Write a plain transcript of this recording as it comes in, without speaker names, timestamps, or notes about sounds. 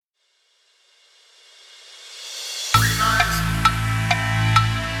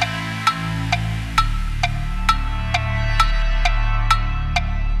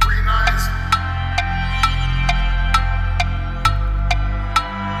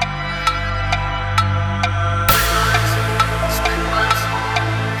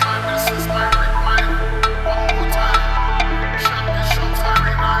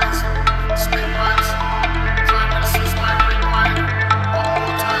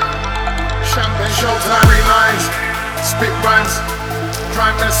showtime, relines, spit rhymes,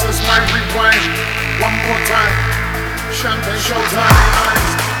 prime ministers might rewind. One more time, champagne showtime,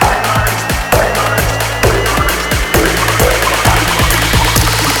 relines, relines, relines, relines.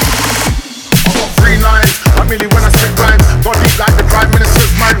 I got 3 lines, I merely when I spit rhymes, got deep like the prime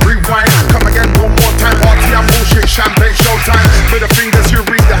ministers might rewind. Come again one more time, party and bullshit, champagne showtime. With the fingers you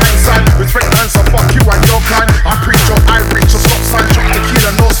read the hand sign, respect man, so fuck you and your kind. I preach your I reach your stop sign, chop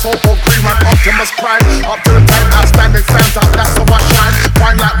tequila, no soap or green man, Optimus Prime. Up to the time, outstanding stands out, that's how I shine.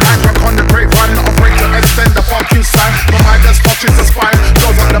 Wine like wine, drunk on the grapevine, not afraid to extend the fuck you sign. My mind just touches the spine,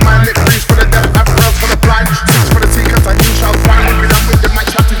 goes up the mind, lip breeze for the deaf, and pearls for the blind. Six for the seekers, and you shall find. When we're done with the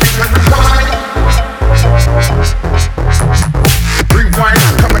match, have to be when we wine. Rewind,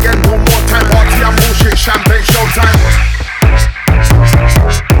 come again one more time, party and bullshit, champagne showtime.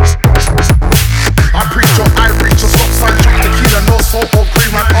 I preach your I reach your stop sign, chop tequila, no soap or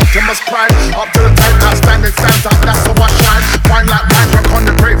green man, Optimus Prime. Up to the time, outstanding stands out, that's how I shine. Wine like wine, drunk on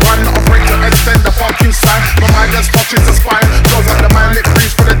the grapevine, not afraid to extend the fuck you sign. My mind just touches the spine, goes up the mind, lip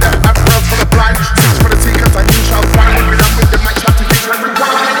breeze for the deaf, and pearls for the blind. Six for the seekers, and you shall find. When we're done with the match, have to be when we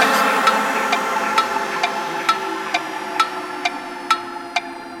wine.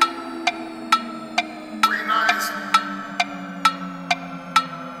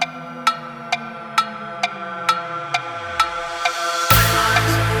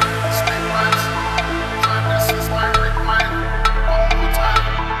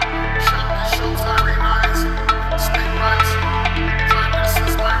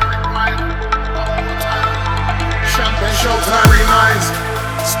 Showtime, relines,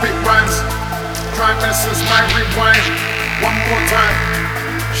 spit rhymes, prime ministers might rewind. One more time,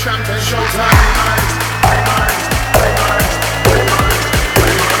 champagne showtime, relines, relines, relines, relines, relines.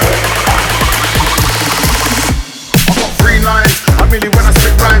 I got 3 lines, I merely when I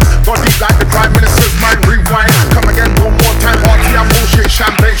spit rhymes, got deep like the prime ministers might rewind. Come again one more time, party and bullshit,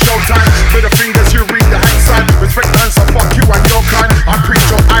 champagne showtime. With the fingers you read the hand sign, respect man, so fuck you and your kind. I preach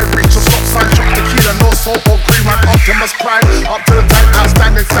your I reach your stop sign, chop tequila, no soap or green man, Optimus Prime. Up to the time.